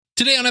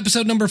Today on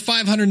episode number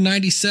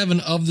 597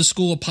 of the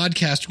School of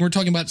Podcasting, we're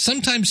talking about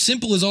sometimes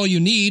simple is all you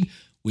need.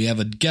 We have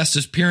a guest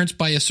appearance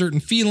by a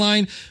certain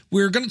feline.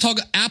 We're going to talk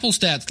Apple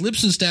stats,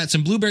 Libsyn stats,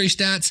 and Blueberry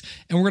stats,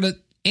 and we're going to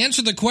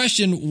answer the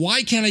question,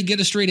 why can't I get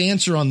a straight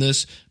answer on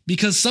this?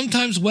 Because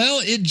sometimes, well,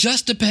 it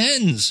just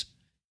depends.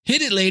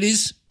 Hit it,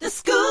 ladies. The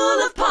School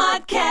of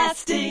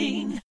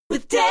Podcasting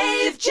with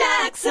Dave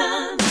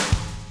Jackson.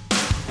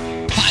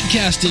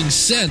 Podcasting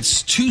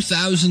since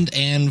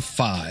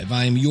 2005.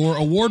 I am your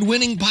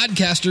award-winning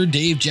podcaster,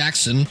 Dave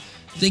Jackson.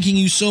 Thanking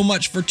you so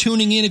much for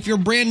tuning in. If you're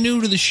brand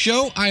new to the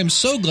show, I am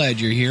so glad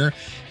you're here.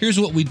 Here's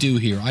what we do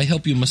here. I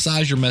help you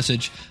massage your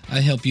message. I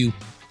help you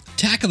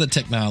tackle the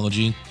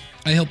technology.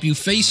 I help you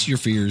face your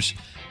fears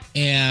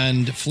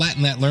and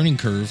flatten that learning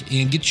curve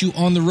and get you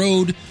on the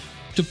road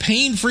to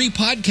pain-free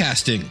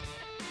podcasting.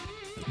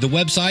 The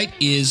website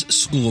is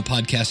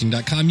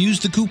schoolofpodcasting.com.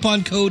 Use the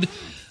coupon code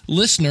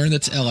LISTENER,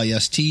 that's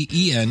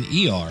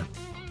LISTENER,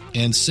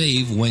 and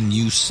save when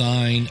you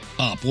sign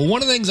up. Well,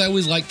 one of the things I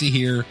always like to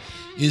hear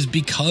is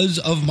because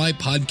of my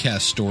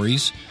podcast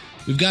stories.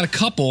 We've got a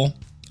couple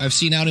I've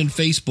seen out in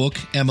Facebook,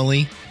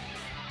 Emily,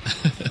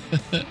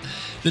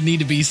 that need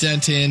to be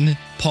sent in,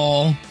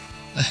 Paul.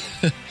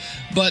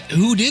 But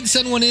who did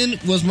send one in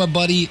was my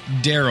buddy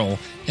Daryl.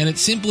 And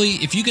it's simply,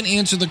 if you can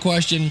answer the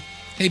question,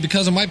 hey,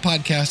 because of my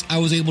podcast, I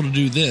was able to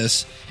do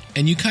this,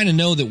 and you kind of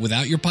know that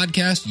without your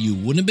podcast, you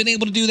wouldn't have been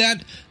able to do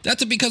that,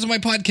 that's a because of my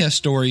podcast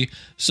story.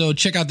 So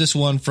check out this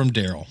one from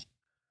Daryl.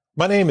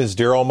 My name is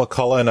Daryl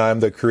McCullough, and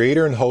I'm the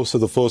creator and host of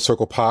the Full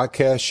Circle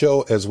Podcast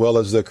Show, as well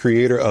as the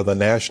creator of the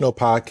National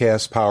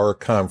Podcast Power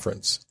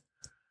Conference.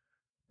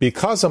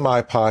 Because of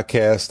my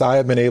podcast, I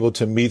have been able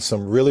to meet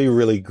some really,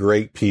 really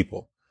great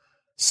people,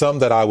 some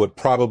that I would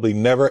probably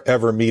never,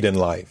 ever meet in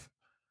life.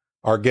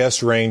 Our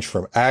guests range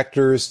from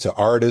actors to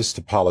artists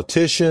to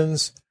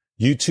politicians,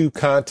 YouTube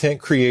content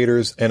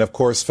creators, and of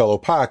course, fellow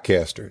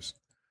podcasters.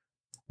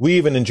 We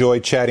even enjoy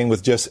chatting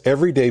with just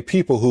everyday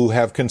people who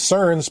have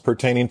concerns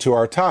pertaining to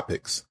our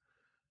topics.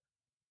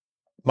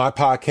 My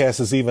podcast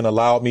has even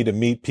allowed me to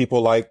meet people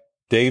like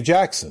Dave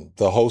Jackson,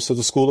 the host of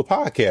the School of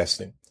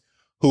Podcasting,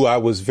 who I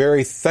was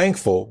very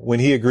thankful when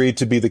he agreed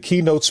to be the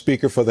keynote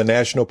speaker for the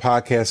National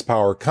Podcast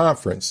Power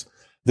Conference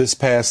this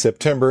past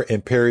September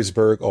in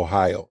Perrysburg,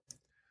 Ohio.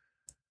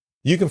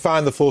 You can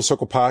find the Full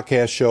Circle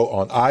Podcast Show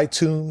on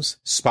iTunes,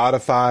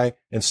 Spotify,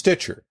 and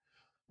Stitcher.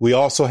 We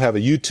also have a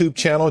YouTube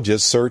channel.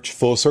 Just search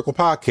Full Circle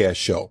Podcast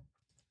Show.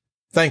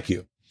 Thank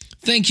you.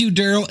 Thank you,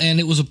 Daryl.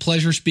 And it was a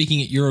pleasure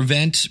speaking at your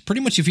event.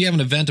 Pretty much if you have an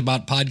event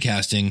about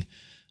podcasting,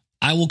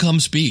 I will come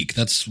speak.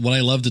 That's what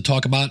I love to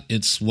talk about.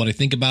 It's what I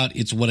think about.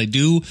 It's what I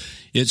do.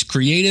 It's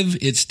creative.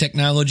 It's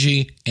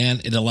technology,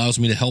 and it allows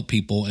me to help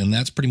people. And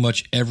that's pretty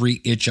much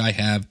every itch I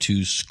have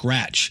to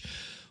scratch.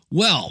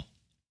 Well,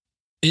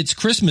 it's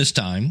Christmas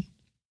time.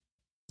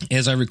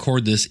 As I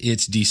record this,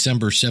 it's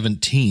December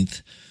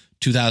 17th,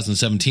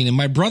 2017. And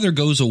my brother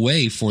goes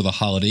away for the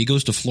holiday. He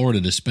goes to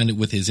Florida to spend it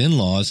with his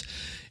in-laws.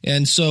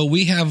 And so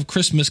we have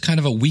Christmas kind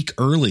of a week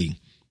early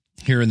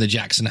here in the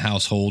Jackson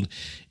household.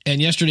 And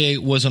yesterday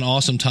was an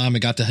awesome time. I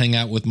got to hang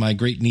out with my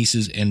great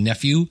nieces and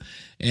nephew.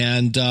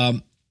 And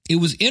it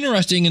was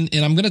interesting. And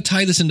I'm going to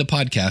tie this into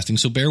podcasting,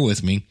 so bear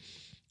with me.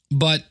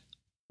 But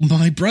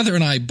my brother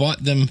and I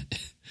bought them.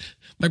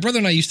 My brother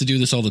and I used to do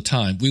this all the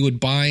time. We would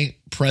buy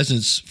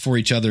presents for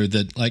each other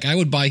that, like, I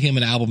would buy him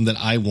an album that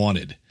I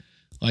wanted.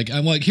 Like,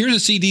 I'm like, here's a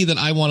CD that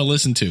I want to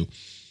listen to.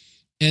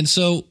 And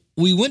so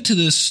we went to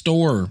this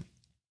store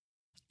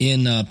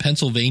in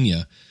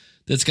Pennsylvania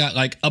that's got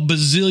like a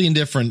bazillion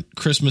different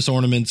Christmas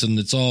ornaments, and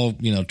it's all,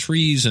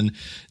 trees, and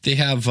they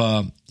have,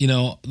 the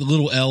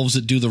little elves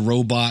that do the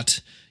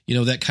robot,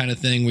 that kind of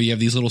thing where you have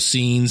these little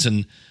scenes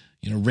and,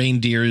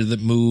 reindeer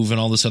that move and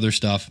all this other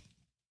stuff.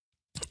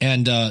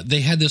 And they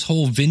had this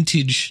whole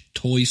vintage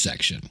toy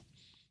section.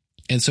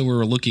 And so we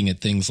were looking at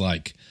things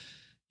like,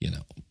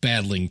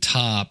 battling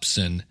tops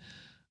and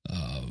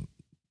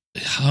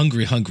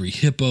hungry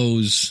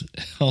hippos,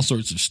 all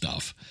sorts of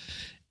stuff.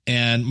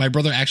 And my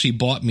brother actually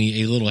bought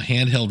me a little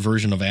handheld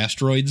version of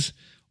Asteroids,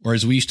 or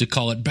as we used to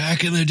call it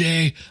back in the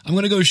day, I'm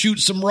going to go shoot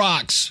some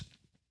rocks.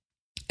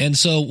 And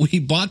so we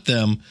bought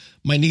them,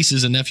 my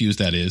nieces and nephews,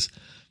 that is,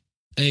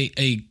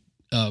 a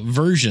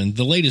version,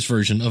 the latest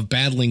version of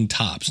Battling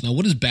Tops. Now,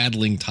 what is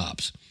Battling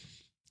Tops?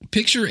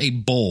 Picture a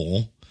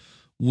bowl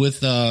with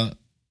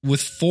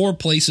 4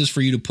 places for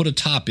you to put a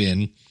top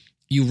in.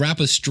 You wrap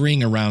a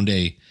string around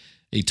a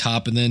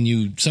top, and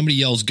then somebody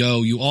yells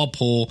go, you all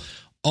pull.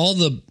 All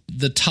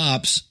the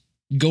tops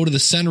go to the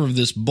center of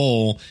this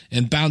bowl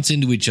and bounce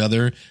into each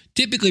other,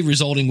 typically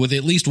resulting with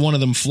at least one of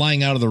them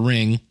flying out of the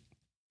ring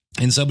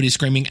and somebody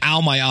screaming,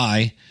 ow, my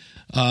eye.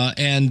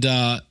 And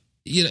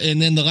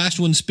then the last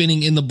one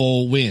spinning in the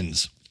bowl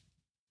wins.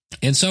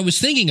 And so I was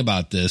thinking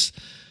about this,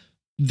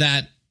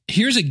 that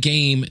here's a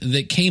game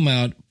that came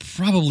out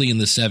probably in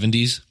the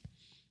 70s,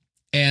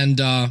 and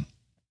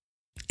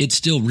it's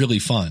still really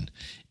fun.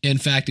 In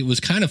fact, it was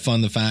kind of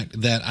fun, the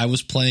fact that I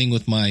was playing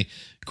with my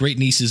great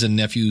nieces and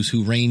nephews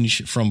who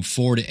range from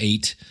 4 to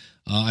 8.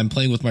 I'm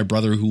playing with my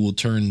brother who will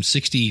turn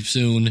 60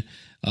 soon.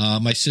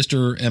 My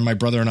sister and my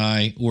brother and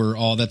I were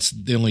all, that's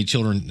the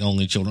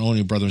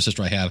only brother and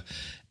sister I have.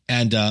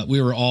 And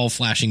we were all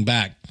flashing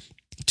back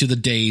to the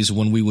days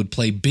when we would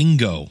play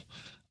bingo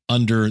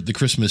under the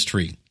Christmas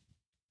tree.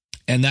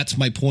 And that's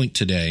my point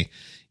today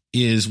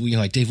is we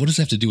like, Dave, what does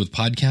that have to do with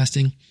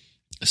podcasting?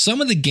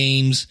 Some of the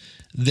games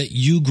that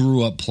you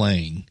grew up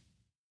playing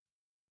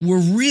were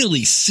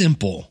really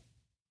simple.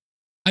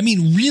 I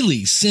mean,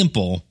 really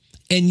simple.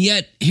 And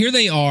yet here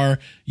they are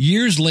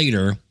years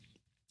later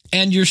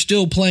and you're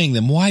still playing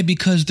them. Why?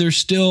 Because they're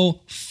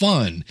still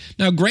fun.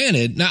 Now,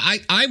 granted,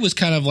 I was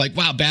kind of like,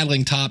 wow,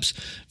 Battling Tops,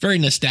 very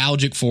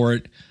nostalgic for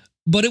it,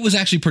 but it was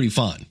actually pretty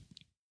fun.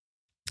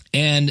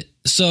 And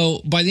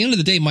so by the end of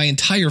the day, my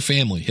entire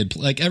family had,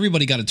 like,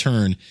 everybody got a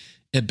turn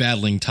at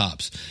Battling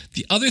Tops.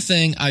 The other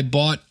thing, I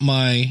bought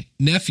my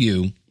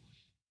nephew,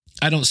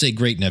 I don't say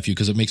great nephew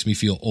because it makes me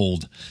feel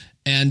old.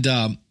 And,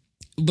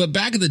 but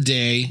back in the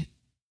day,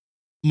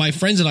 my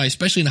friends and I,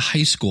 especially in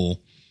high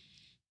school,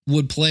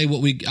 would play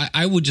what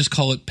I would just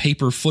call it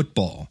paper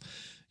football.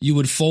 You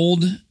would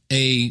fold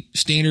a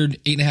standard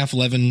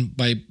 8.5-11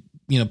 by,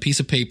 piece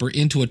of paper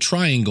into a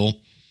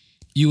triangle.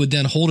 You would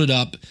then hold it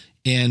up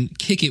and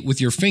kick it with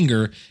your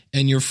finger,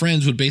 and your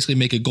friends would basically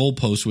make a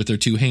goalpost with their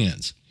two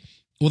hands.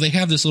 Well, they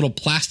have this little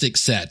plastic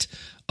set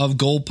of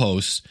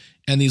goalposts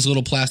and these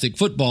little plastic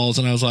footballs.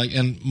 And I was like,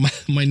 and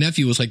my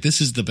nephew was like,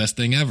 this is the best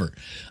thing ever.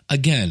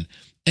 Again,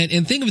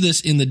 and think of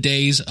this in the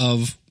days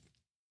of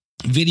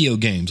video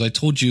games. I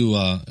told you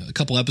a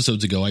couple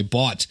episodes ago, I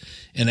bought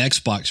an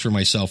Xbox for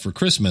myself for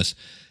Christmas,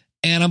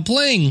 and I'm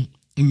playing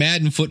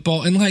Madden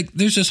football. And like,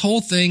 there's this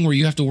whole thing where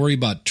you have to worry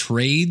about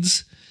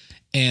trades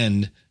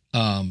and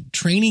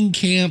training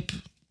camp,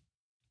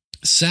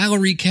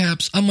 salary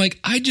caps. I'm like,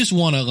 I just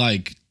want to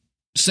like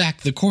sack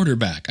the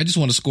quarterback. I just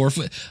want to score.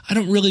 I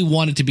don't really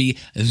want it to be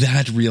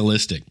that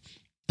realistic.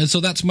 And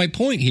so that's my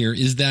point here,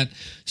 is that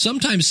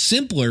sometimes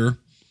simpler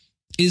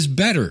is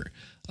better.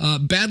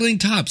 Battling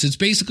Tops, it's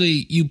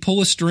basically you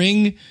pull a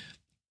string,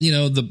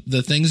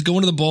 the things go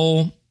into the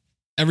bowl,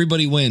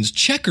 everybody wins.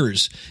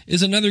 Checkers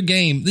is another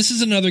game. This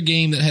is another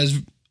game that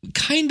has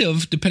kind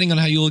of, depending on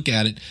how you look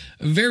at it,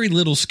 very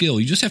little skill.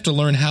 You just have to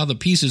learn how the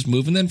pieces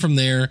move, and then from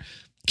there,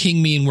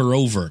 king me and we're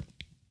over.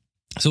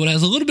 So it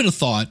has a little bit of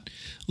thought,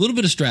 a little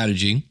bit of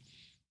strategy.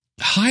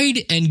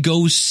 Hide and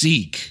go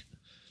seek.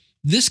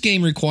 This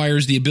game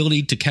requires the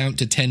ability to count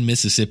to 10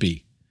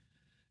 Mississippi.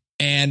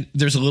 And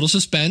there's a little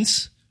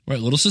suspense, right?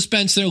 A little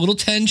suspense there, a little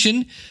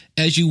tension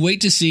as you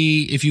wait to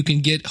see if you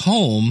can get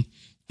home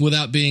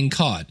without being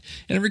caught.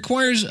 And it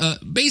requires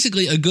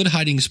basically a good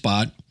hiding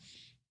spot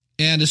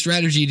and a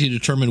strategy to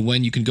determine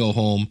when you can go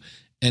home,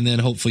 and then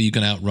hopefully you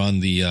can outrun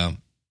the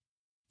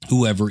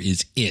whoever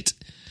is it.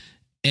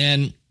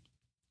 And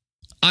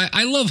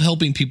I love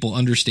helping people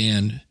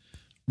understand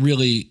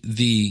really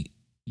the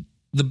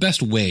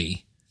best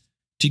way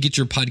to get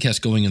your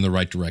podcast going in the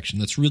right direction.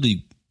 That's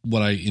really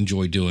what I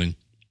enjoy doing.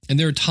 And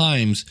there are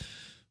times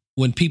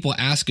when people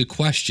ask a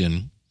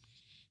question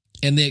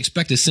and they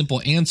expect a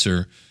simple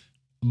answer,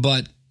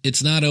 but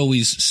it's not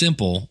always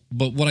simple.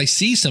 But what I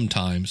see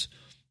sometimes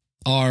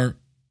are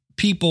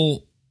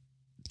people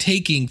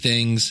taking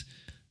things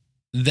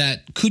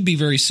that could be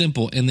very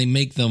simple and they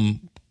make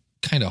them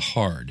kind of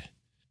hard.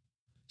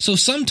 So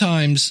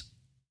sometimes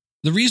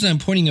the reason I'm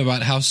pointing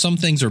about how some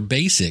things are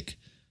basic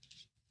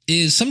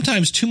is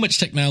sometimes too much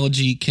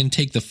technology can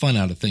take the fun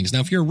out of things.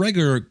 Now, if you're a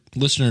regular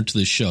listener to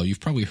this show, you've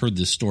probably heard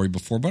this story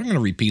before, but I'm going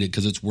to repeat it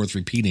because it's worth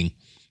repeating.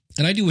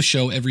 And I do a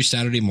show every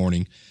Saturday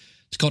morning.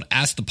 It's called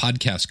Ask the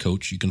Podcast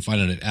Coach. You can find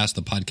it at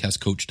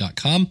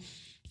askthepodcastcoach.com.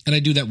 And I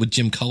do that with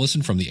Jim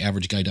Cullison from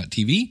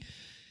theaverageguy.tv.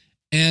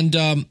 And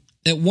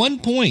at one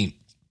point,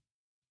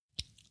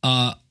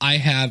 I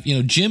have,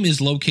 Jim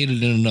is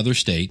located in another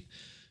state.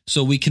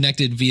 So we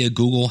connected via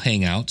Google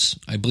Hangouts.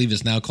 I believe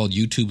it's now called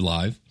YouTube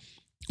Live.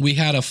 We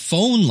had a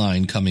phone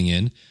line coming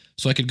in,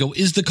 so I could go,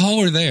 is the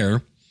caller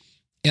there?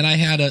 And I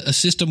had a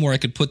system where I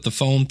could put the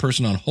phone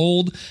person on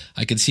hold.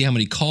 I could see how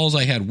many calls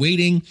I had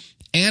waiting,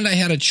 and I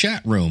had a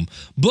chat room.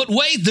 But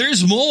wait,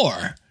 there's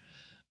more.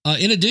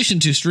 In addition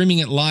to streaming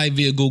it live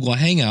via Google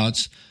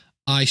Hangouts,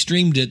 I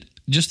streamed it,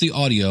 just the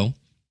audio,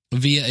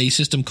 via a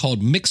system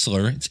called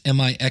Mixlr. It's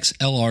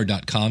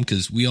mixlr.com,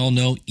 because we all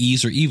know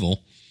E's are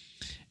evil.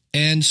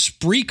 And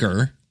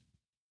Spreaker.com,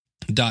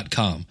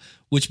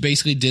 which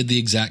basically did the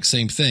exact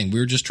same thing.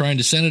 We were just trying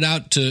to send it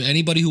out to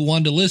anybody who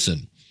wanted to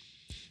listen.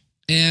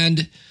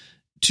 And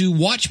to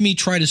watch me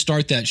try to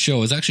start that show, I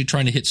was actually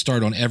trying to hit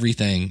start on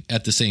everything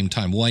at the same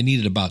time. Well, I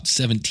needed about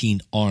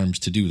 17 arms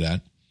to do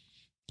that.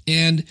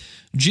 And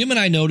Jim and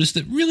I noticed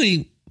that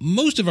really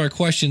most of our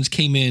questions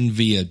came in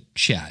via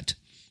chat.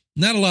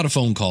 Not a lot of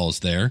phone calls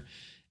there.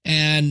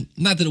 And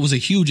not that it was a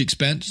huge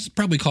expense. It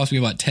probably cost me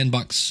about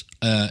 $10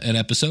 an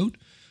episode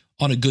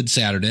on a good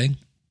Saturday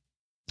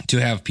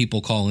to have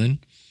people call in.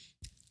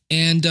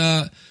 And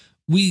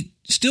we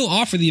still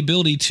offer the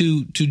ability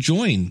to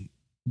join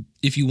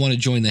if you want to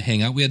join the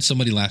Hangout. We had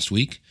somebody last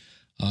week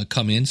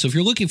come in. So if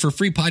you're looking for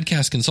free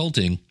podcast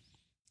consulting,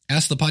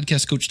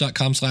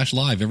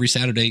 askthepodcastcoach.com/live every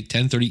Saturday,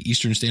 10:30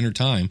 Eastern Standard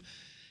Time.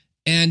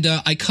 And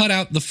I cut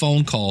out the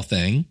phone call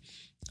thing.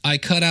 I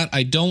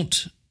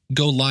don't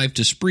go live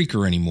to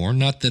Spreaker anymore.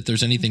 Not that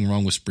there's anything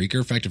wrong with Spreaker.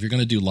 In fact, if you're going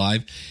to do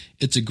live,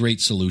 it's a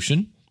great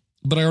solution.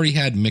 But I already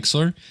had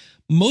Mixler.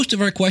 Most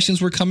of our questions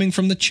were coming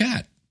from the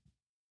chat.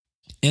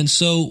 And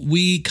so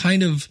we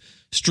kind of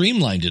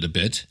streamlined it a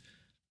bit.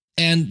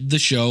 And the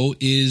show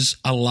is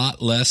a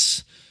lot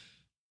less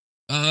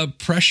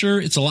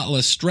pressure. It's a lot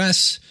less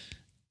stress.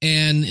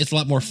 And it's a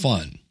lot more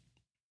fun.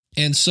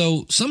 And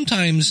so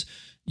sometimes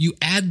you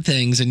add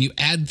things and you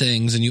add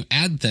things and you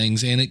add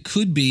things, and it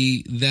could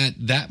be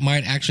that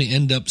might actually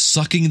end up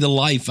sucking the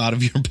life out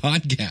of your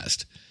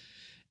podcast.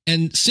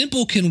 And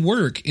simple can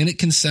work, and it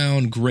can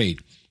sound great.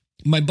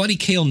 My buddy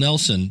Cale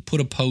Nelson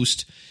put a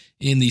post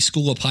in the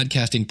School of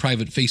Podcasting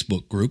private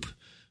Facebook group,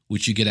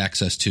 which you get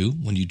access to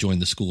when you join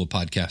the School of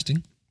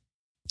Podcasting.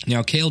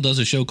 Now, Cale does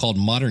a show called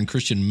Modern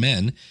Christian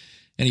Men,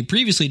 and he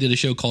previously did a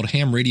show called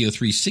Ham Radio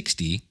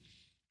 360.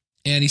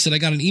 And he said, I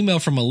got an email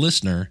from a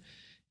listener,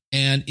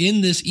 and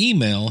in this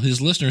email,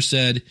 his listener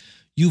said,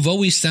 "You've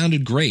always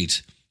sounded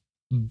great,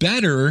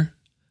 better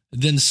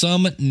than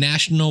some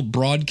national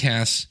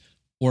broadcasts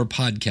or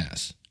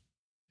podcasts."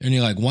 And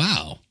you're like,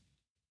 wow,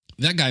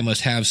 that guy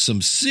must have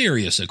some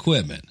serious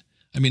equipment.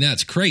 I mean,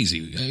 that's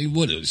crazy.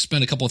 What,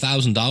 spend a couple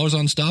 $1,000s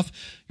on stuff?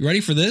 You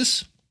ready for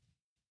this?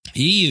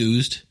 He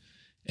used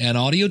an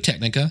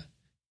Audio-Technica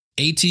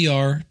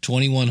ATR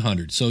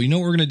 2100. So you know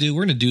what we're going to do?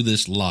 We're going to do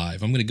this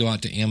live. I'm going to go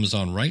out to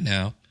Amazon right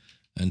now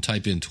and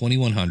type in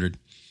 2100.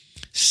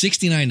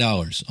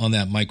 $69 on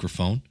that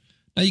microphone.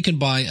 Now you can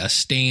buy a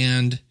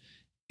stand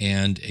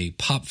and a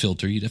pop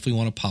filter. You definitely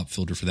want a pop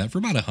filter for that for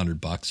about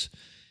 $100.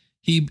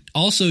 He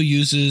also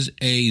uses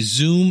a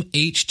Zoom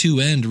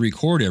H2N to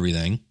record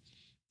everything.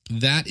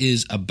 That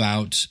is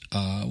about,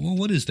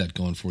 what is that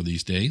going for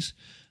these days?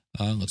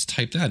 Let's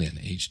type that in.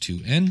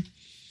 H2N.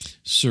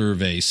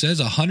 Survey says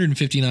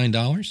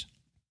 $159.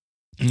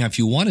 Now, if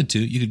you wanted to,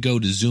 you could go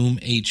to Zoom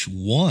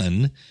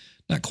H1.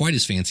 Not quite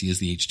as fancy as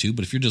the H2,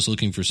 but if you're just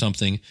looking for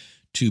something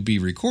to be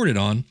recorded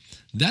on,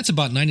 that's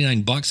about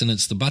 $99, and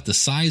it's about the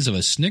size of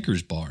a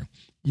Snickers bar.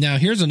 Now,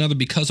 here's another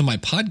because of my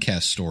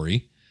podcast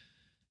story.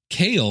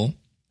 Cale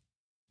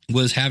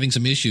was having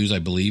some issues, I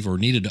believe, or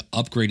needed to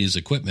upgrade his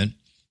equipment,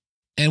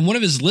 and one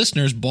of his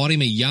listeners bought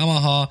him a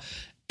Yamaha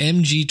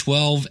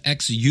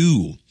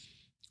MG12XU,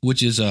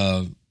 which is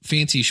a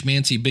fancy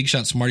schmancy Big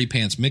Shot Smarty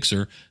Pants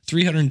mixer,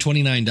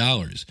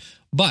 $329.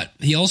 But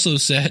he also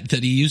said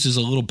that he uses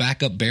a little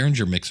backup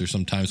Behringer mixer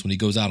sometimes when he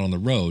goes out on the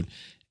road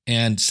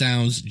and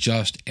sounds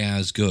just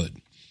as good.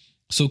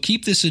 So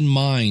keep this in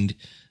mind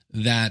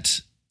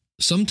that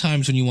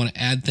sometimes when you want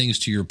to add things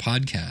to your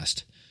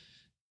podcast,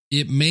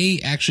 it may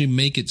actually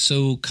make it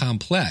so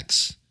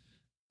complex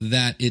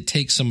that it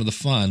takes some of the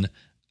fun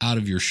out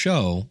of your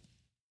show.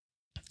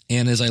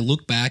 And as I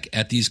look back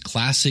at these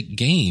classic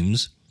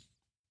games,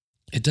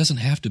 it doesn't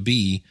have to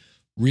be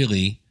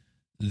really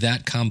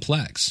that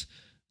complex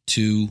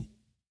to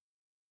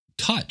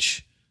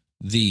touch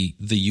the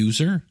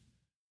user.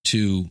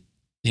 To,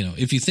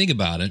 if you think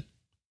about it,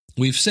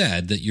 we've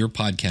said that your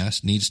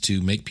podcast needs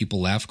to make people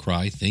laugh,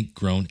 cry, think,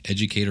 groan,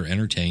 educate, or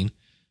entertain.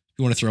 If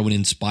you want to throw an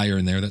inspire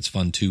in there, that's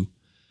fun too.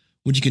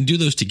 When you can do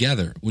those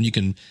together, when you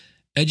can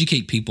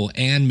educate people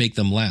and make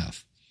them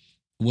laugh,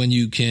 when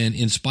you can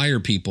inspire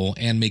people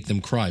and make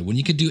them cry, when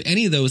you can do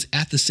any of those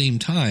at the same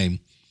time,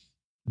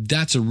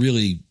 that's a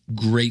really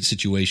great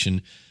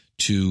situation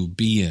to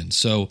be in.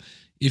 So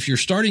if you're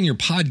starting your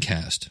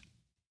podcast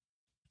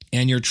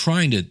and you're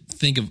trying to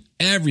think of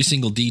every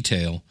single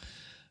detail,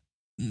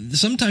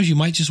 sometimes you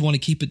might just want to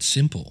keep it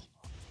simple,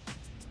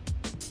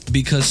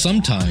 because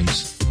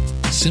sometimes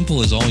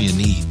simple is all you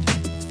need.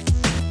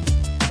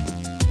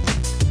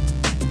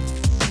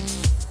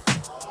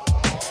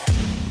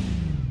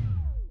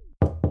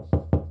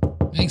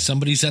 Hey,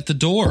 somebody's at the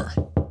door.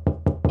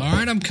 All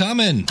right, I'm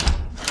coming.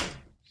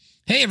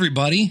 Hey,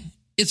 everybody.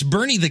 It's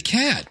Bernie the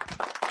cat.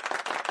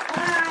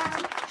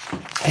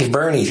 Hey,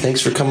 Bernie,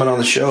 thanks for coming on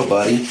the show,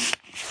 buddy.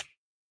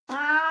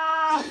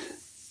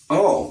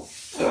 Oh,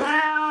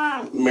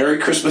 Merry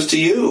Christmas to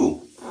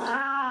you.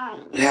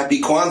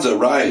 Happy Kwanzaa,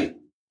 right.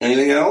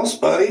 Anything else,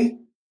 buddy?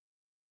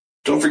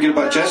 Don't forget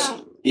about Jess.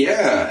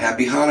 Yeah,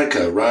 Happy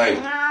Hanukkah, right.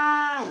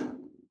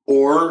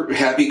 Or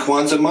Happy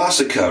Kwanzaa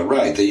Masaka,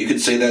 right. That you could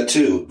say that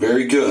too.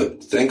 Very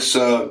good. Thanks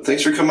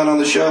for coming on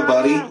the show,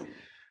 buddy.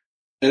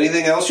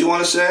 Anything else you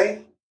want to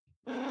say?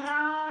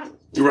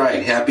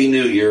 Right. Happy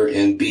New Year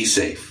and be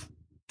safe.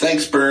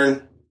 Thanks,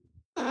 Bern.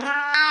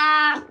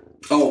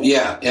 Oh,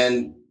 yeah.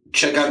 And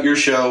check out your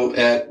show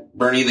at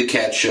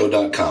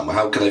BernieTheCatShow.com.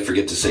 How could I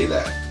forget to say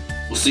that?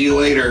 We'll see you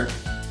later.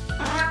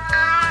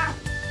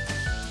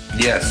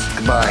 Yes.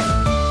 Goodbye.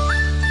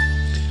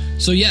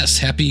 So, yes,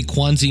 happy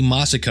Kwanzaa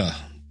Masaka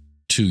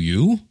to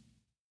you.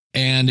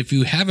 And if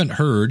you haven't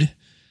heard,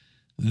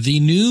 the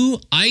new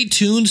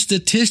iTunes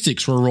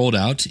statistics were rolled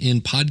out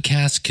in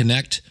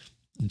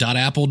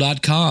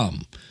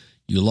podcastconnect.apple.com.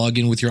 You log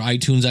in with your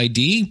iTunes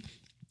ID,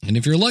 and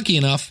if you're lucky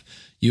enough,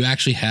 you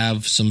actually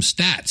have some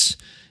stats.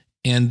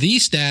 And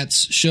these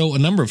stats show a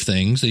number of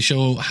things. They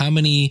show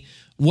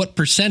what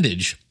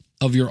percentage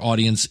of your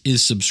audience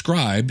is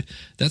subscribed.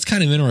 That's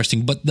kind of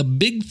interesting. But the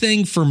big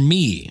thing for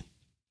me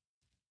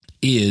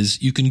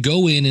is you can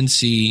go in and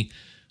see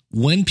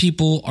when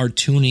people are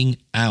tuning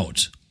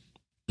out.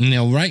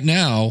 Now, right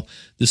now,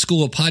 the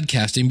School of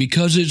Podcasting,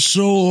 because it's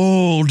so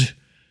old,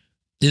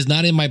 is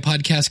not in my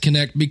Podcast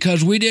Connect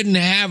because we didn't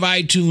have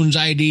iTunes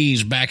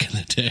IDs back in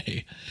the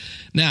day.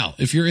 Now,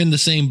 if you're in the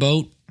same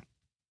boat,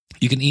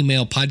 you can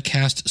email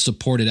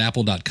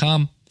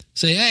podcastsupport@apple.com.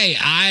 Say, hey,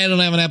 I don't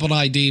have an Apple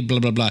ID, blah,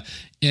 blah, blah.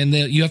 And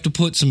you have to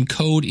put some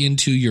code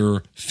into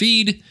your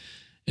feed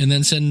and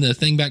then send the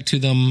thing back to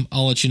them.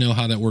 I'll let you know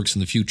how that works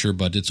in the future,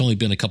 but it's only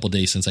been a couple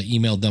days since I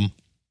emailed them.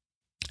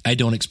 I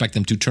don't expect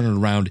them to turn it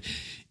around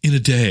in a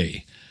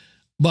day.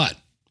 But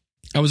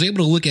I was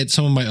able to look at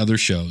some of my other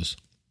shows.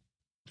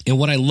 And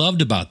what I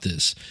loved about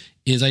this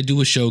is I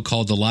do a show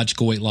called the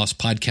Logical Weight Loss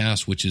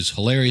Podcast, which is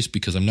hilarious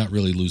because I'm not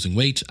really losing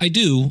weight. I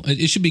do.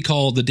 It should be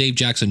called the Dave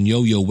Jackson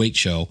Yo-Yo Weight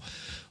Show.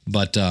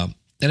 But at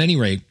any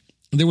rate,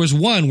 there was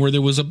one where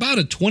there was about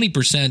a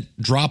 20%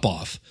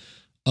 drop-off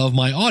of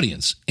my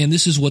audience. And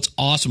this is what's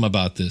awesome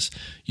about this.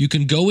 You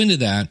can go into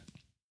that,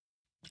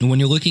 and when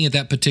you're looking at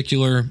that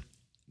particular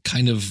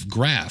kind of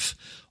graph,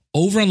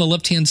 over on the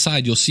left-hand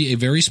side, you'll see a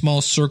very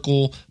small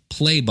circle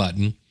play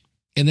button,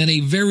 and then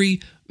a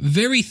very,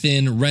 very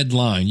thin red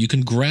line. You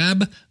can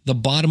grab the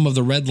bottom of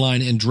the red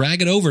line and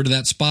drag it over to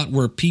that spot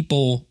where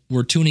people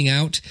were tuning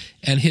out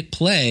and hit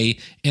play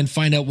and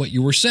find out what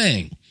you were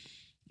saying.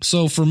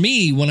 So for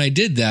me, when I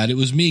did that, it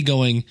was me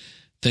going,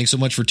 thanks so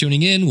much for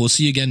tuning in. We'll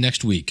see you again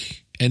next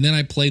week. And then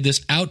I played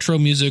this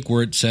outro music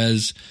where it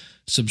says,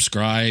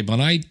 subscribe on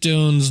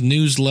iTunes,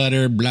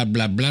 newsletter, blah,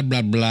 blah, blah,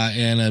 blah, blah.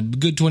 And a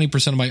good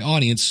 20% of my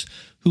audience,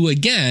 who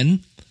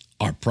again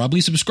are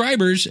probably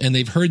subscribers, and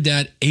they've heard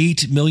that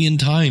 8 million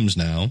times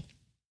now,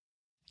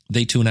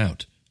 they tune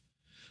out.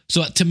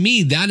 So to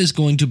me, that is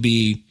going to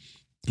be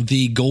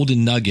the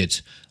golden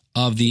nugget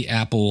of the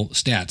Apple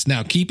stats.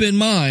 Now, keep in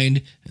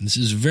mind, and this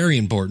is very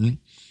important,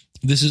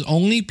 this is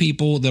only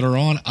people that are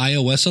on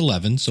iOS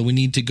 11, so we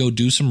need to go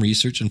do some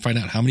research and find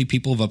out how many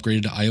people have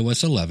upgraded to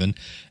iOS 11,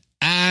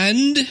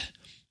 and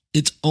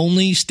it's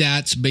only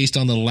stats based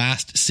on the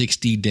last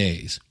 60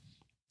 days.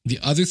 The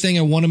other thing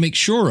I want to make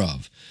sure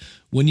of,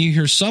 when you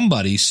hear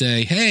somebody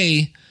say,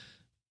 hey,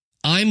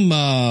 I'm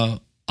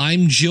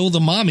Jill the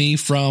Mommy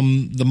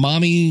from the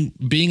Mommy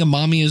Being a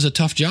Mommy is a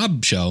Tough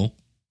Job show,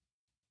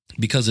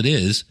 because it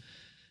is,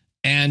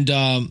 and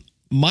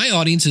my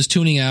audience is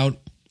tuning out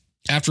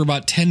after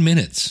about 10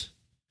 minutes.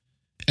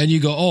 And you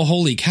go, oh,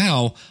 holy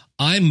cow,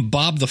 I'm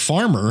Bob the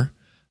Farmer.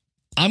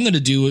 I'm going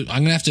to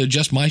have to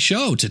adjust my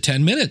show to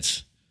 10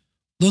 minutes.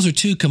 Those are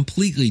two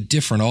completely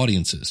different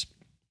audiences.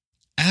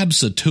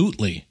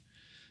 Absolutely.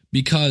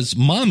 Because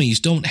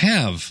mommies don't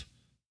have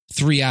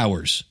 3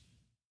 hours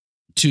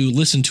to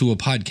listen to a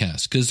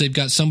podcast because they've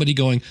got somebody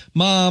going,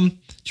 Mom, do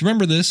you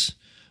remember this?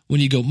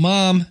 When you go,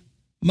 Mom,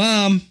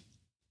 Mom,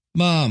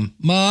 Mom,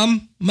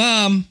 Mom,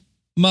 Mom,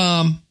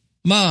 Mom,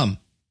 Mom,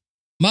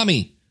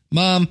 Mommy,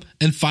 Mom.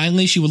 And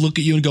finally she would look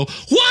at you and go,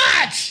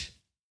 what?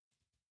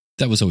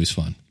 That was always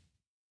fun.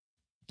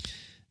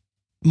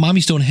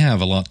 Mommies don't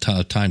have a lot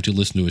of time to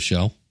listen to a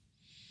show.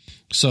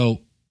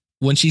 So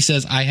when she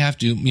says, I have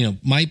to,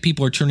 my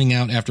people are turning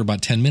out after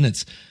about 10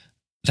 minutes,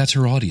 that's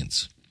her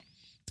audience.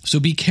 So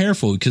be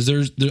careful, because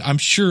I'm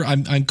sure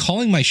I'm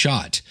calling my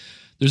shot.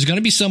 There's going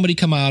to be somebody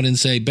come out and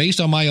say, based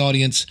on my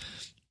audience,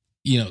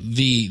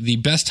 the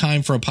best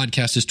time for a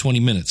podcast is 20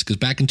 minutes. Because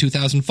back in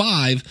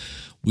 2005,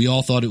 we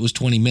all thought it was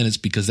 20 minutes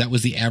because that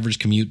was the average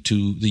commute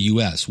to the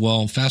U.S.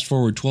 Well, fast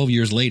forward 12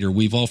 years later,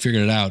 we've all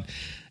figured it out.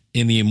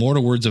 In the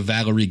immortal words of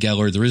Valerie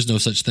Geller, there is no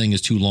such thing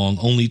as too long,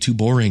 only too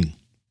boring.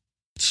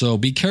 So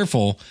be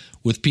careful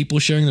with people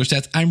sharing their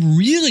stats. I'm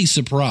really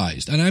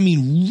surprised, and I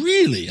mean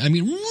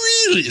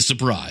really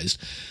surprised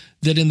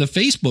that in the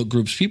Facebook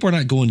groups, people are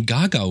not going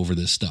gaga over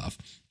this stuff.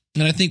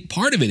 And I think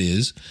part of it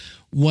is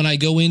when I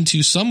go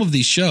into some of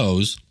these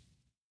shows,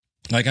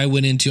 like I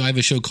have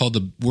a show called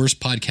The Worst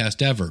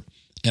Podcast Ever,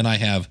 and I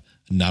have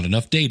not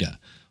enough data.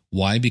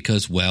 Why?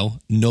 Because,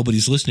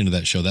 nobody's listening to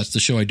that show. That's the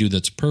show I do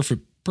that's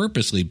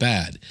purposely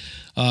bad.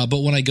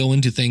 But when I go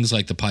into things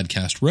like the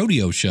Podcast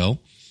Rodeo show,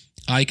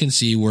 I can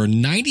see where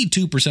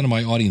 92% of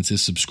my audience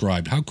is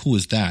subscribed. How cool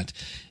is that?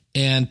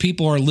 And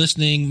people are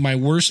listening. My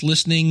worst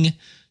listening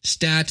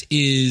stat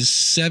is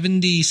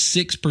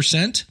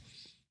 76%,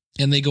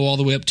 and they go all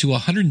the way up to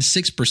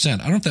 106%. I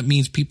don't know if that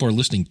means people are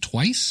listening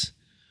twice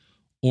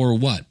or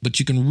what, but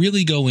you can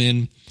really go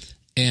in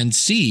and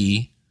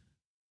see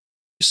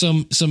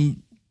some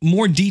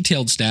more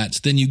detailed stats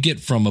than you get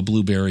from a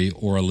Blueberry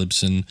or a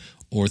Libsyn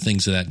or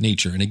things of that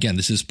nature. And again,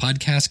 this is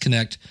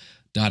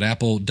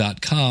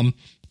podcastconnect.apple.com,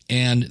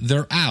 and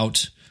they're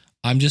out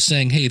I'm just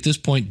saying, hey, at this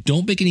point,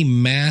 don't make any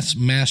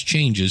mass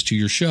changes to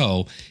your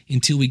show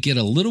until we get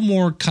a little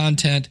more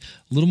content,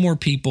 a little more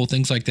people,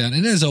 things like that.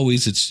 And as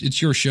always,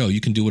 it's your show.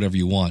 You can do whatever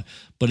you want,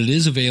 but it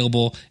is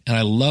available. And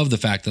I love the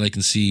fact that I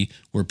can see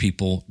where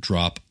people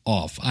drop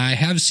off. I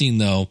have seen,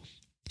 though,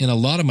 in a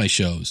lot of my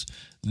shows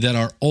that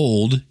are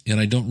old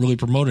and I don't really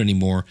promote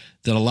anymore,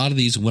 that a lot of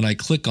these, when I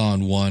click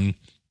on one,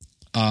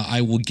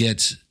 I will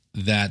get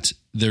that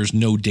there's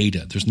no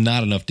data. There's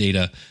not enough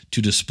data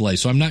to display.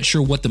 So I'm not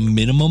sure what the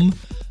minimum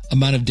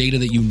amount of data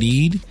that you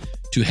need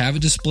to have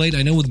it displayed.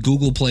 I know with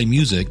Google Play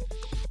Music,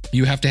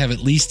 you have to have at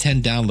least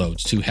 10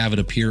 downloads to have it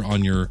appear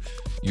on your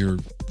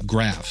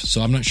graph.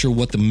 So I'm not sure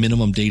what the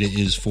minimum data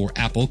is for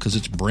Apple because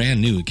it's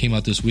brand new. It came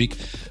out this week.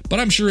 But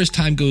I'm sure as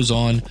time goes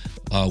on,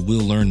 we'll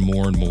learn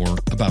more and more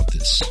about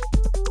this.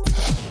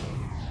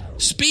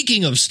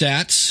 Speaking of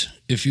stats,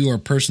 if you are a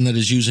person that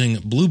is using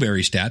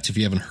Blueberry Stats, if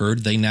you haven't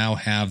heard, they now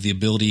have the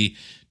ability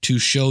to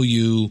show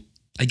you,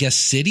 I guess,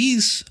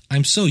 cities.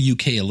 I'm so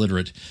UK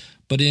illiterate,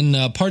 but in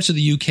parts of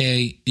the UK,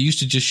 it used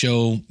to just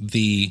show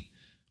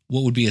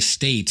what would be a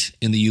state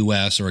in the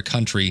US or a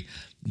country.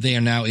 They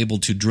are now able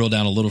to drill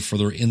down a little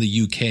further in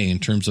the UK in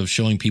terms of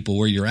showing people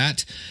where you're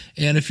at.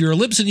 And if you're a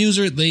Libsyn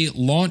user, they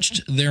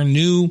launched their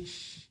new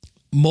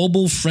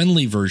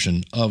mobile-friendly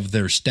version of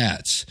their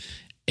stats.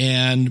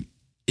 And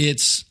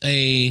it's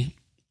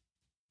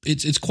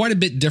quite a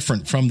bit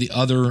different from the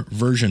other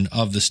version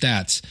of the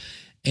stats.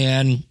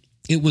 And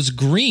it was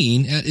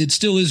green. It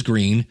still is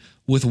green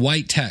with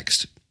white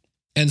text.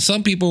 And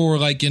some people were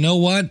like, you know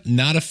what?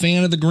 Not a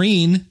fan of the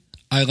green.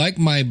 I like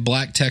my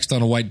black text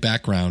on a white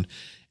background.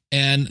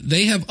 And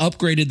they have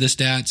upgraded the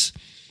stats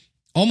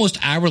almost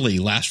hourly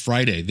last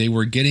Friday. They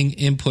were getting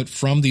input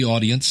from the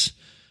audience,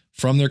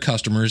 from their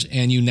customers.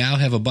 And you now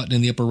have a button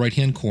in the upper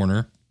right-hand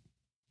corner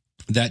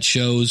that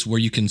shows where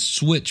you can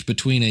switch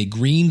between a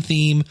green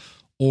theme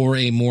or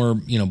a more,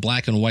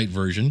 black and white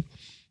version.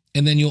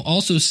 And then you'll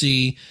also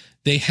see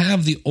they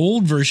have the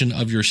old version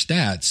of your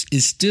stats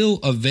is still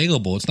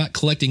available. It's not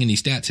collecting any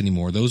stats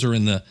anymore. Those are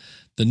in the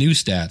new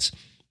stats.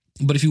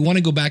 But if you want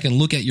to go back and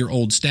look at your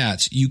old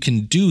stats, you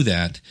can do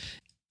that.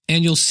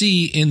 And you'll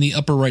see in the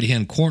upper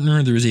right-hand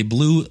corner, there is a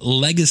blue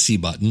legacy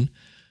button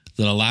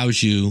that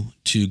allows you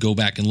to go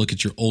back and look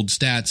at your old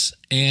stats.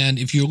 And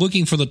if you're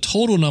looking for the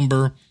total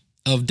number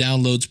of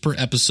downloads per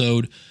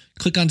episode,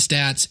 click on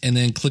stats and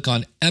then click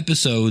on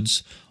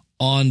episodes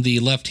on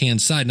the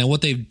left-hand side. Now,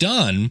 what they've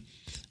done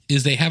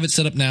is they have it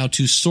set up now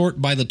to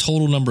sort by the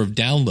total number of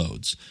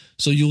downloads.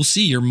 So you'll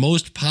see your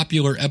most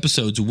popular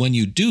episodes when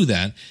you do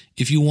that.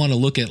 If you want to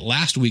look at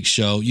last week's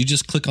show, you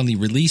just click on the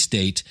release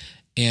date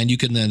and you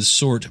can then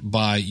sort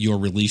by your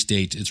release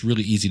date. It's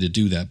really easy to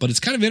do that. But it's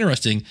kind of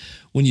interesting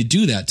when you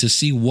do that to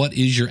see what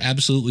is your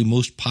absolutely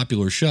most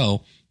popular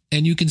show.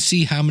 And you can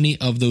see how many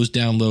of those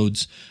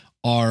downloads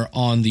are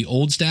on the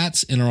old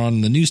stats and are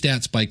on the new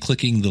stats by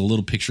clicking the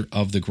little picture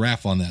of the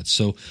graph on that.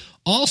 So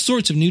all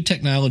sorts of new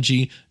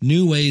technology,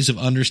 new ways of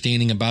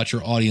understanding about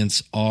your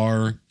audience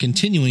are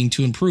continuing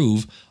to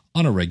improve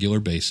on a regular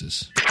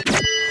basis.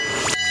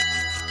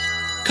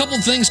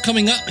 Couple things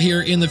coming up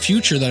here in the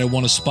future that I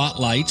want to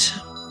spotlight.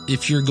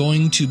 If you're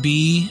going to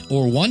be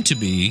or want to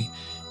be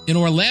in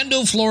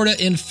Orlando, Florida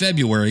in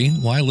February,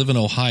 well, I live in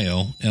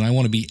Ohio and I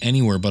want to be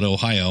anywhere but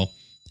Ohio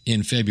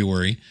in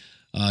February.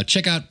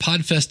 Check out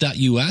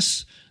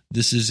podfest.us.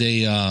 This is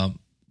a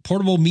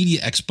portable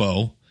media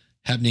expo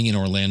happening in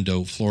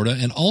Orlando, Florida.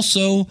 And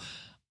also,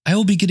 I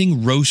will be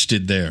getting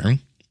roasted there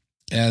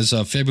as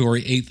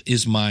February 8th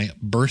is my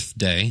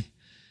birthday.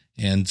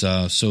 And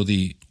so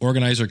the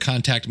organizer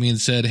contacted me and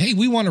said, hey,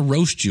 we want to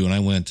roast you. And I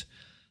went,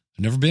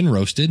 I've never been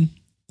roasted.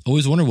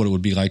 Always wondered what it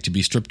would be like to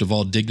be stripped of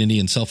all dignity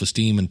and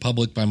self-esteem in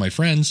public by my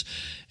friends.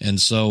 And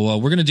so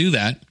we're going to do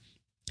that.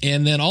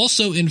 And then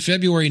also in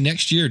February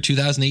next year,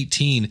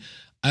 2018,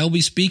 I will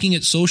be speaking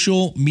at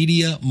Social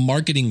Media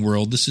Marketing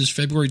World. This is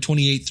February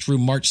 28th through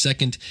March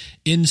 2nd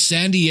in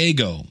San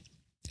Diego.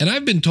 And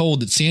I've been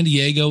told that San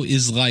Diego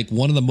is like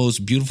one of the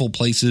most beautiful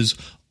places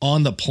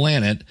on the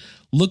planet.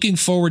 Looking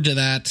forward to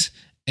that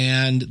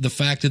and the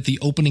fact that the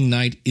opening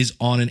night is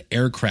on an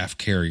aircraft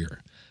carrier.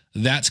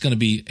 That's going to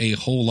be a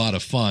whole lot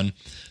of fun.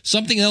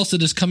 Something else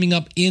that is coming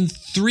up in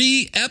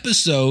 3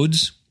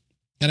 episodes,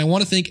 and I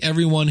want to thank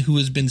everyone who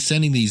has been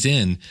sending these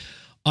in.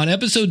 On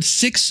episode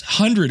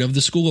 600 of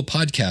the School of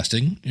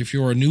Podcasting, if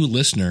you're a new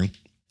listener,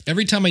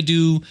 every time I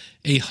do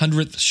a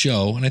 100th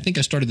show, and I think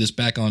I started this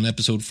back on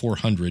episode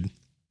 400,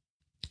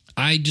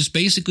 I just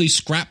basically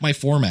scrap my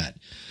format,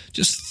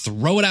 just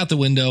throw it out the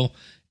window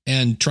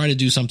and try to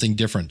do something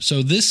different.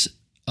 So this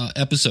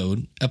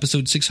episode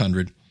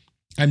 600,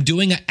 I'm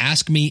doing a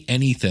Ask Me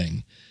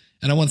Anything.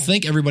 And I want to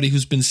thank everybody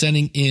who's been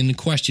sending in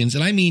questions.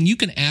 And I mean, you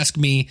can ask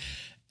me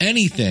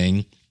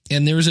anything.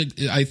 And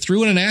I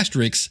threw in an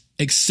asterisk,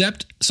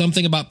 except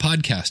something about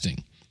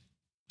podcasting.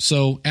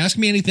 So ask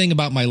me anything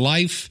about my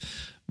life,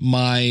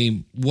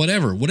 my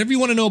whatever you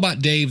want to know about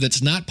Dave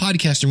that's not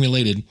podcasting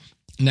related.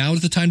 Now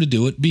is the time to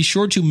do it. Be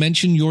sure to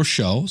mention your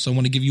show. So I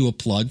want to give you a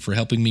plug for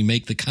helping me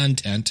make the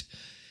content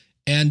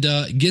and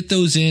get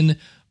those in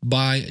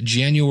by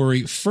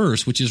January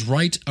 1st, which is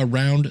right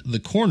around the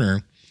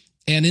corner.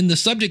 And in the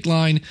subject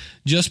line,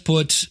 just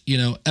put,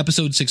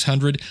 episode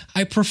 600.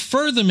 I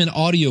prefer them in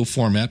audio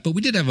format, but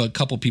we did have a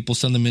couple people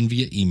send them in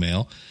via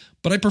email.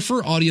 But I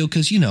prefer audio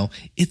because,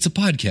 it's a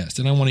podcast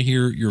and I want to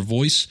hear your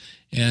voice.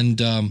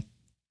 And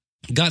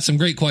got some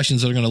great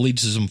questions that are going to lead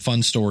to some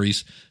fun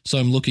stories. So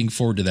I'm looking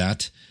forward to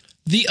that.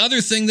 The other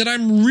thing that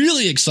I'm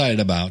really excited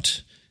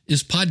about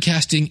is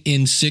podcasting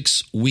in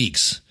 6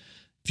 weeks.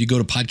 If you go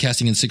to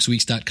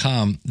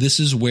podcastingin6weeks.com, this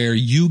is where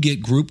you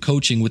get group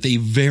coaching with a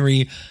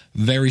very,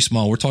 very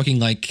small, we're talking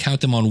like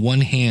count them on one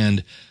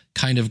hand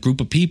kind of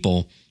group of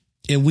people.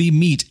 And we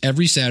meet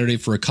every Saturday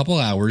for a couple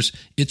hours.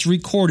 It's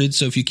recorded,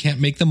 so if you can't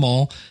make them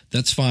all,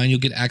 that's fine. You'll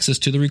get access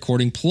to the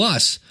recording.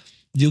 Plus,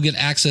 you'll get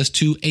access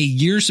to a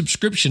year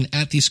subscription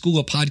at the School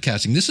of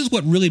Podcasting. This is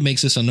what really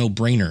makes this a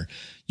no-brainer.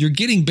 You're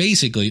getting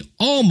basically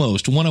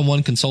almost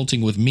one-on-one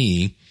consulting with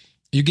me.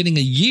 You're getting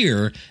a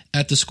year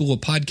at the School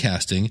of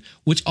Podcasting,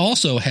 which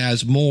also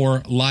has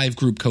more live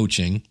group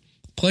coaching.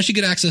 Plus, you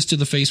get access to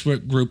the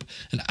Facebook group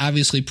and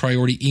obviously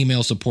priority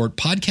email support.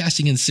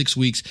 Podcasting in 6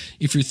 weeks.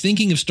 If you're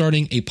thinking of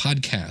starting a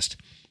podcast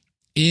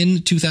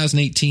in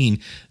 2018,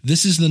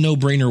 this is the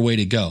no-brainer way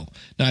to go.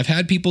 Now, I've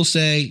had people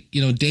say,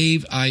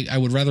 Dave, I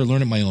would rather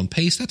learn at my own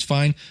pace. That's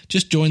fine.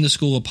 Just join the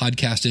School of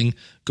Podcasting.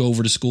 Go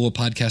over to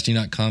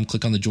schoolofpodcasting.com,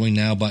 click on the Join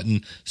Now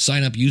button,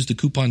 sign up, use the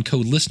coupon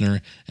code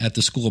LISTENER at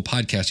the School of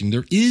Podcasting.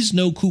 There is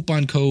no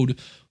coupon code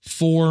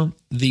for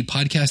the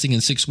podcasting in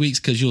 6 weeks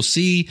because you'll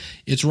see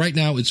it's right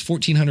now, it's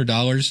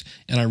 $1,400.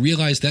 And I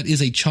realize that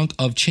is a chunk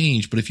of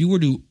change. But if you were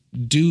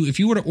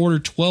to order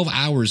 12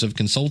 hours of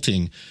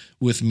consulting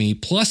with me,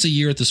 plus a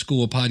year at the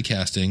School of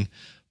Podcasting,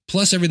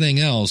 plus everything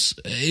else,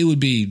 it would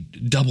be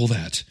double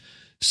that.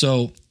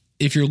 So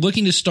if you're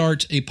looking to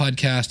start a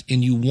podcast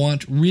and you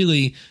want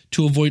really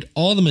to avoid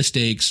all the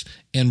mistakes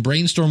and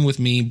brainstorm with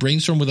me,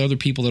 brainstorm with other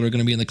people that are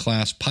going to be in the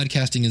class,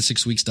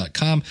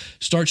 podcastingin6weeks.com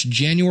starts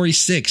January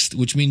 6th,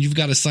 which means you've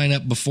got to sign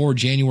up before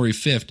January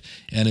 5th,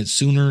 and it's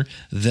sooner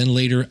than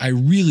later. I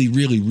really,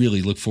 really,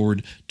 really look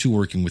forward to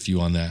working with you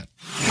on that.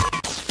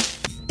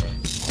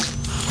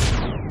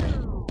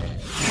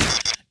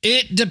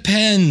 It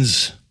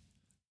depends.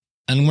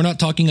 And we're not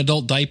talking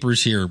adult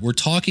diapers here. We're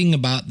talking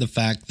about the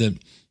fact that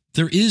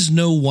there is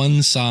no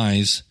one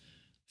size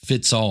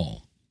fits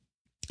all.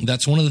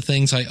 That's one of the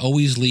things I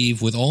always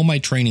leave with all my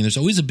training. There's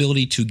always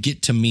ability to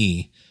get to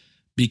me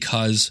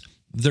because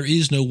there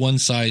is no one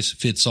size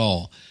fits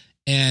all.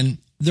 And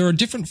there are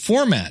different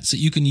formats that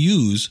you can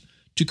use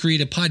to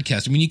create a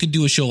podcast. I mean, you could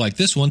do a show like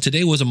this one.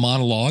 Today was a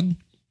monologue.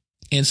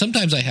 And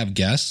sometimes I have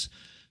guests.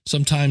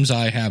 Sometimes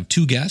I have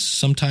 2 guests.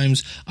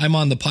 Sometimes I'm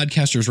on the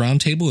Podcasters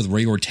Roundtable with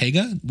Ray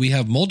Ortega. We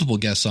have multiple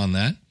guests on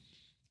that.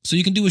 So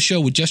you can do a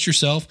show with just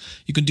yourself.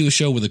 You can do a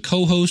show with a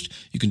co-host.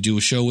 You can do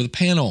a show with a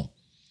panel.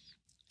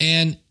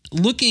 And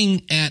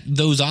looking at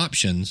those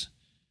options,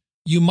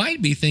 you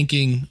might be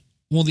thinking,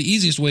 well, the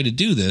easiest way to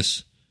do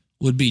this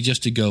would be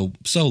just to go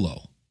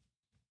solo.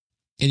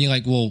 And you're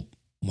like, well,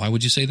 why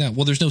would you say that?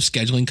 Well, there's no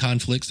scheduling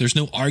conflicts. There's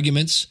no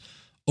arguments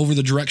over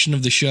the direction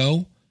of the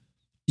show.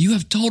 You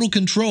have total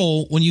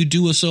control when you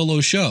do a solo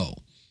show.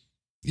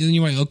 And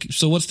you're like, okay,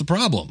 so what's the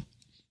problem?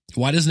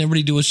 Why doesn't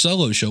everybody do a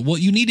solo show? Well,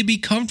 you need to be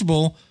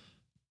comfortable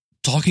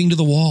talking to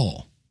the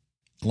wall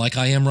like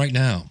I am right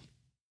now.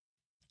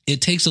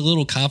 It takes a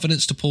little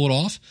confidence to pull it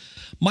off.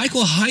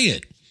 Michael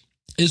Hyatt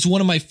is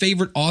one of my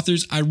favorite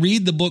authors. I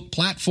read the book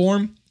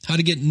Platform, How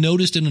to Get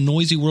Noticed in a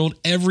Noisy World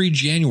every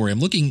January.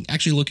 I'm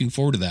actually looking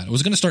forward to that. I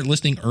was going to start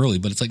listening early,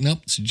 but it's like, nope,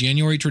 it's a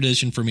January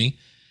tradition for me.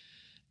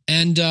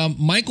 And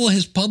Michael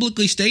has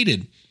publicly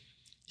stated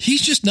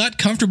he's just not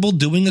comfortable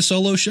doing a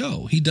solo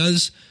show. He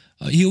does.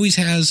 He always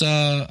has,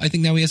 I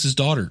think now he has his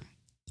daughter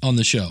on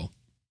the show.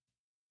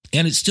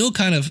 And it's still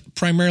kind of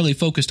primarily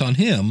focused on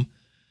him,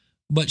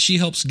 but she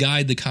helps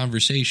guide the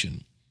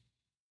conversation.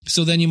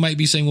 So then you might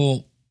be saying,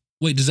 well,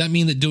 wait, does that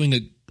mean that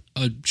doing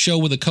a show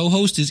with a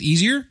co-host is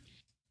easier?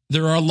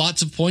 There are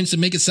lots of points that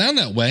make it sound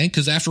that way,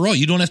 because after all,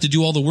 you don't have to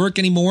do all the work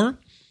anymore.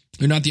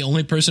 You're not the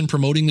only person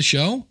promoting the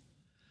show.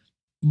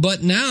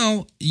 But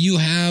now you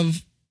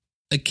have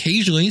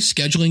occasionally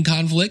scheduling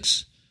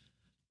conflicts.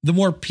 The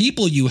more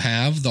people you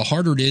have, the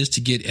harder it is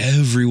to get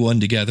everyone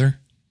together.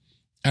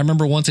 I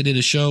remember once I did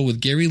a show with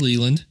Gary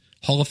Leland,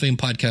 Hall of Fame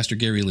podcaster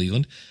Gary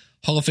Leland,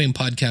 Hall of Fame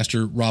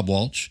podcaster Rob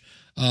Walsh,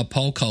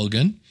 Paul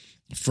Culligan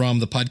from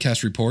the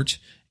Podcast Report,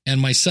 and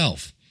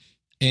myself.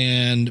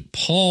 And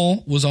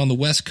Paul was on the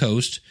West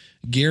Coast,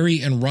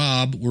 Gary and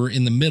Rob were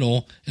in the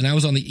middle, and I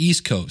was on the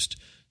East Coast.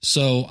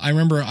 So I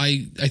remember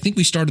I think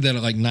we started that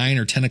at like 9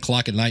 or 10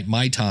 o'clock at night,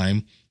 my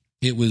time.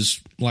 It was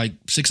like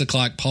 6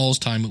 o'clock Paul's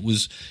time. It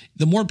was,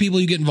 the more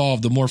people you get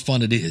involved, the more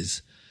fun it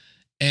is.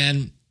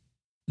 And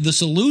the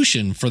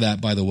solution for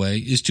that, by the way,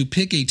 is to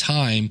pick a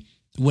time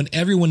when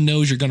everyone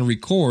knows you're going to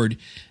record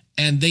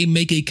and they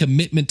make a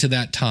commitment to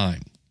that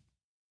time.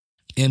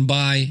 And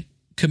by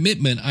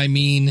commitment, I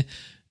mean,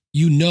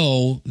 you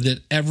know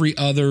that every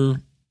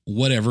other,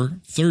 whatever,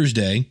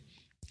 Thursday,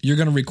 you're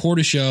going to record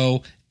a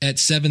show at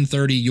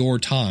 7:30 your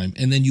time,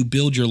 and then you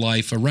build your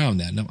life around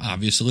that. Now,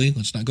 obviously,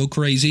 let's not go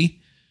crazy.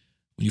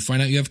 When you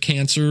find out you have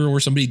cancer or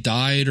somebody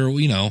died or,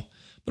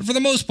 but for the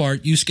most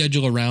part, you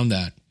schedule around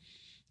that.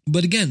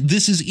 But again,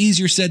 this is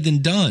easier said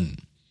than done.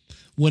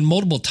 When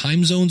multiple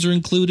time zones are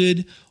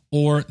included,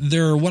 or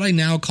there are what I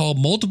now call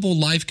multiple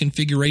life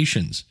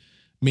configurations,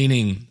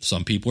 meaning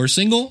some people are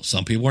single,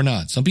 some people are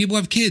not. Some people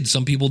have kids,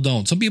 some people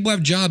don't. Some people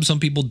have jobs, some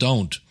people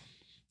don't.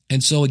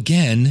 And so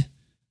again,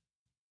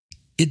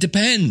 it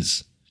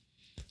depends.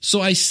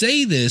 So I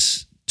say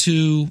this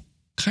to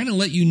kind of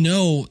let you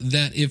know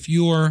that if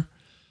you're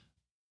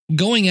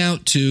going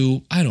out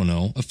to,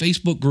 a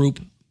Facebook group,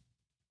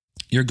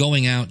 you're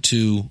going out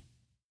to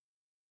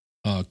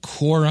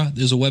Quora,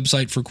 there's a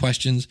website for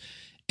questions,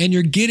 and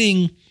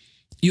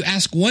you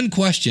ask one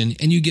question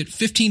and you get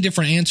 15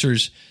 different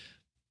answers,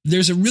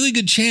 there's a really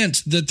good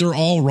chance that they're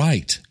all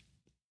right.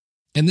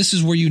 And this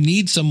is where you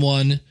need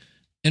someone,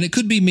 and it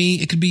could be me,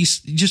 it could be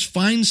just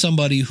find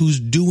somebody who's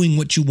doing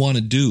what you want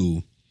to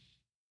do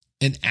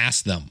and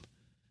ask them.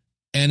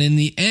 And in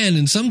the end,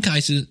 in some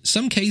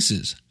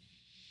cases,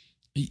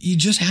 you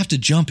just have to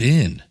jump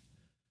in.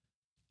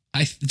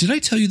 Did I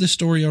tell you this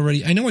story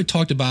already? I know I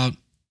talked about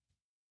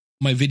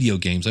my video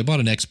games. I bought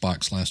an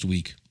Xbox last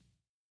week.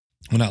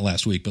 Well, not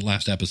last week, but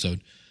last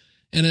episode.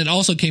 And it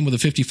also came with a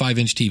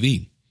 55-inch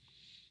TV.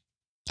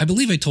 I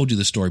believe I told you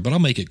the story, but I'll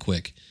make it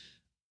quick.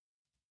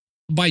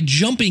 By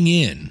jumping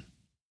in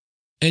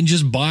and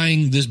just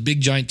buying this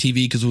big giant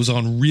TV because it was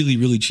on really,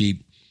 really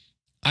cheap,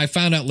 I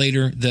found out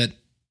later that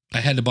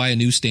I had to buy a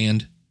new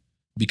stand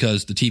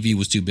because the TV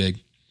was too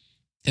big.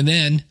 And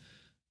then,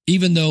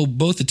 even though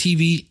both the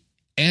TV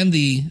and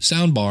the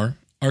soundbar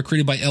are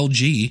created by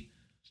LG,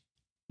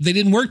 they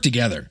didn't work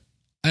together.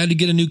 I had to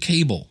get a new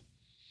cable.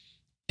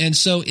 And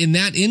so in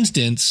that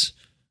instance,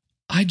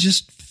 I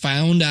just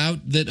found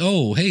out that,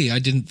 I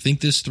didn't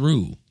think this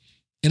through.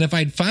 And if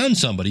I'd found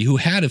somebody who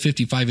had a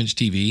 55-inch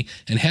TV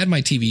and had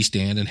my TV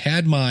stand and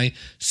had my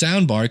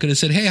soundbar, I could have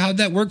said, hey, how'd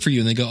that work for you?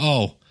 And they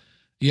go,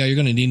 yeah, you're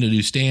going to need a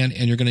new stand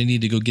and you're going to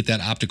need to go get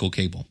that optical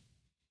cable.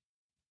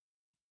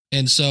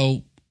 And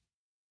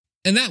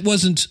that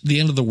wasn't the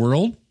end of the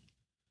world.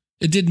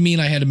 It didn't mean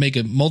I had to make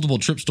multiple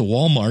trips to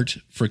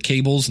Walmart for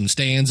cables and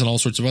stands and all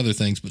sorts of other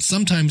things. But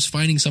sometimes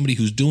finding somebody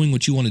who's doing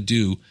what you want to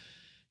do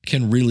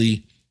can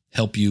really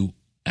help you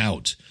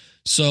out.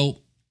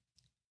 So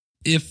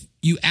if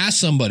you ask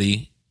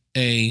somebody,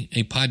 a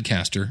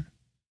podcaster,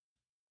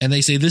 and they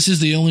say this is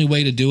the only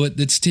way to do it,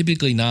 that's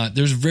typically not.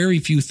 There's very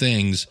few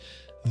things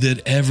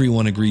that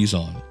everyone agrees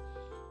on.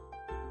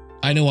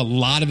 I know a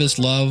lot of us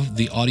love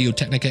the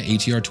Audio-Technica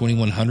ATR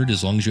 2100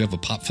 as long as you have a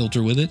pop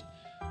filter with it.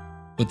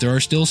 But there are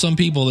still some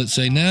people that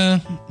say, nah,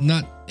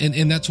 not.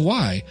 And that's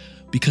why.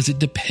 Because it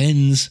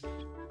depends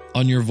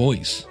on your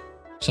voice.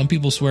 Some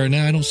people swear,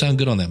 nah, I don't sound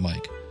good on that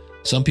mic.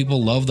 Some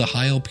people love the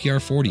Heil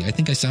PR40. I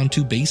think I sound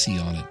too bassy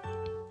on it.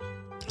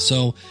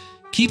 So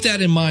keep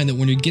that in mind that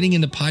when you're getting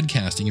into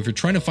podcasting, if you're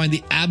trying to find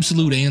the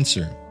absolute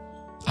answer,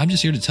 I'm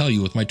just here to tell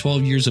you with my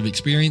 12 years of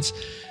experience,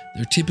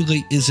 there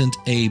typically isn't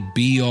a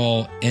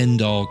be-all,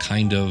 end-all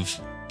kind of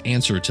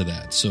answer to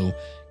that. So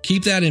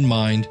keep that in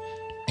mind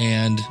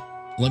and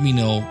let me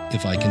know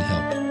if I can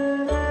help.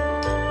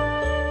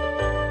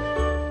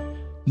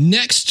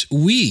 Next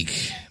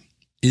week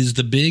is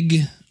the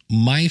big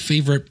My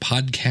Favorite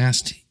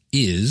Podcast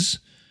Is.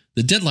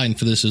 The deadline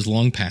for this is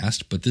long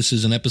past, but this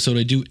is an episode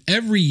I do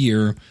every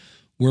year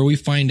where we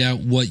find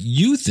out what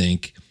you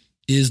think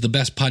is the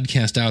best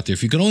podcast out there.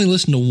 If you could only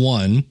listen to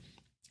one,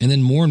 and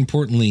then more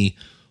importantly,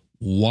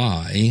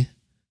 why?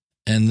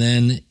 And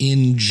then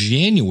in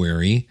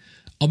January,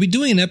 I'll be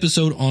doing an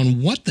episode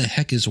on what the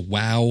heck is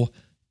WoW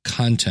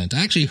content.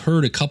 I actually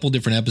heard a couple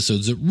different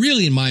episodes that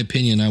really, in my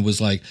opinion, I was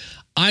like,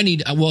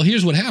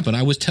 here's what happened.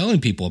 I was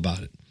telling people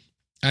about it.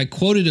 I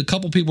quoted a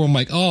couple people. I'm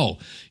like, oh,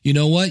 you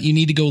know what? You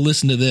need to go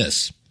listen to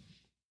this.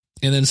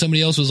 And then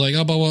somebody else was like,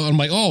 oh, blah, blah. I'm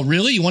like, oh,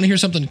 really? You want to hear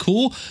something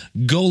cool?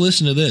 Go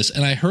listen to this.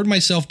 And I heard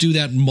myself do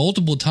that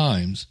multiple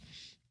times.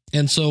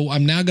 And so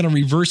I'm now going to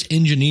reverse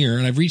engineer.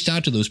 And I've reached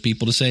out to those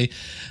people to say,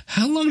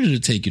 how long did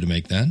it take you to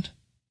make that?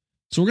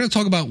 So we're going to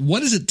talk about what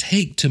does it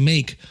take to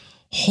make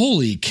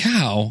holy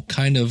cow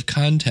kind of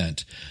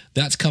content.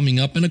 That's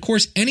coming up. And of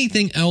course,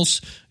 anything else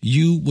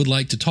you would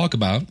like to talk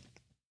about,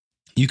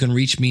 you can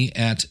reach me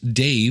at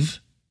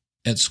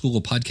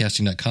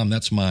dave@schoolofpodcasting.com.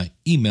 That's my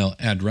email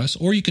address.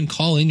 Or you can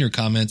call in your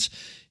comments.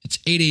 It's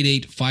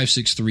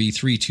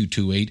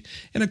 888-563-3228.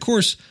 And of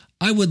course,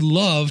 I would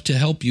love to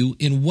help you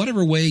in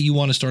whatever way you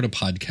want to start a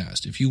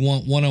podcast. If you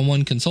want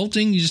one-on-one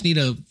consulting, you just need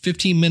a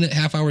 15-minute,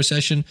 half-hour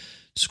session,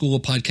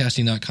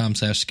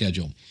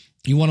 schoolofpodcasting.com/schedule.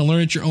 You want to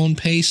learn at your own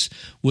pace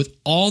with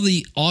all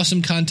the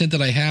awesome content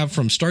that I have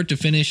from start to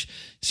finish,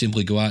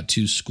 simply go out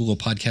to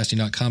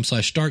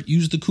schoolofpodcasting.com/start,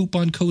 use the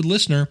coupon code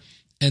listener,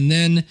 and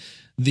then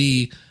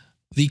the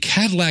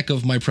Cadillac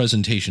of my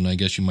presentation, I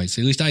guess you might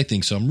say. At least I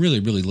think so. I'm really,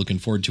 really looking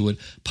forward to it.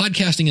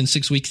 Podcasting in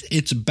 6 weeks.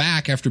 It's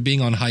back after being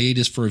on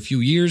hiatus for a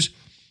few years.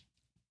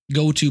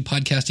 go to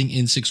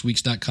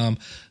podcastingin6weeks.com,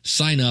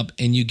 sign up,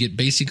 and you get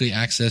basically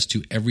access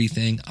to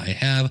everything I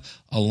have,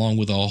 along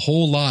with a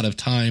whole lot of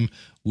time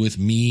with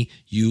me,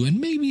 you, and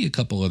maybe a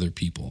couple other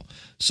people.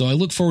 So I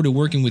look forward to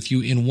working with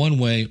you in one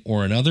way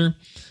or another.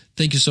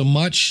 Thank you so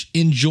much.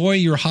 Enjoy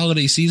your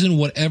holiday season,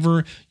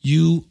 whatever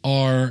you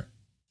are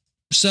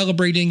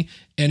celebrating.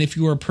 And if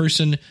you are a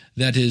person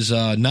that is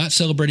not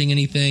celebrating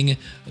anything,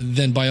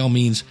 then by all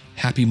means,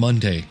 happy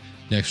Monday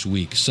next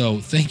week. So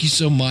thank you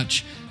so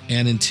much.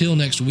 And until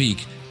next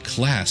week,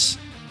 class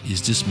is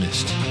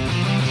dismissed.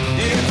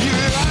 If you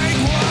like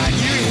what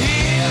you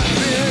hear,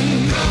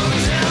 then go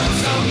tell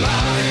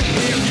somebody.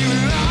 If you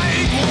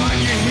like what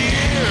you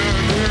hear,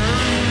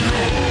 then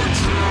go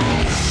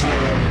tell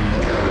somebody.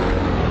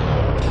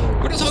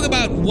 We're going to talk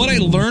about what I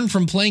learned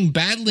from playing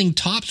Battling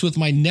Tops with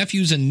my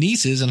nephews and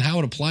nieces and how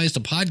it applies to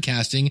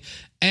podcasting.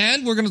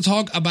 And we're going to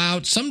talk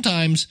about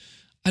sometimes,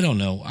 I don't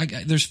know,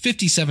 there's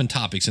 57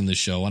 topics in this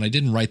show, and I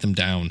didn't write them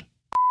down.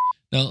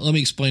 Now, let me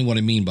explain what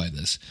I mean by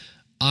this.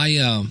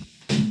 I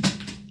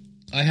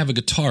have a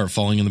guitar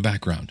falling in the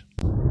background.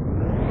 If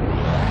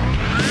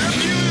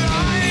you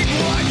like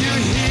what you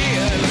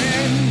hear,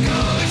 then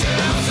go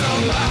tell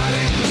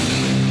somebody.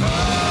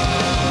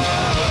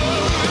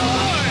 Oh,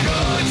 go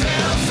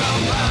tell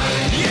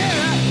somebody.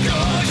 Yeah,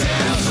 go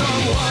tell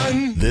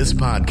someone. This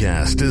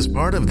podcast is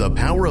part of the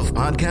Power of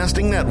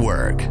Podcasting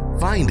Network.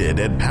 Find it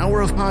at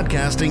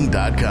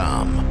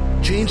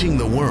powerofpodcasting.com. Changing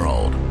the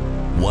world,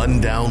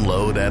 one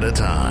download at a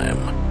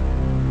time.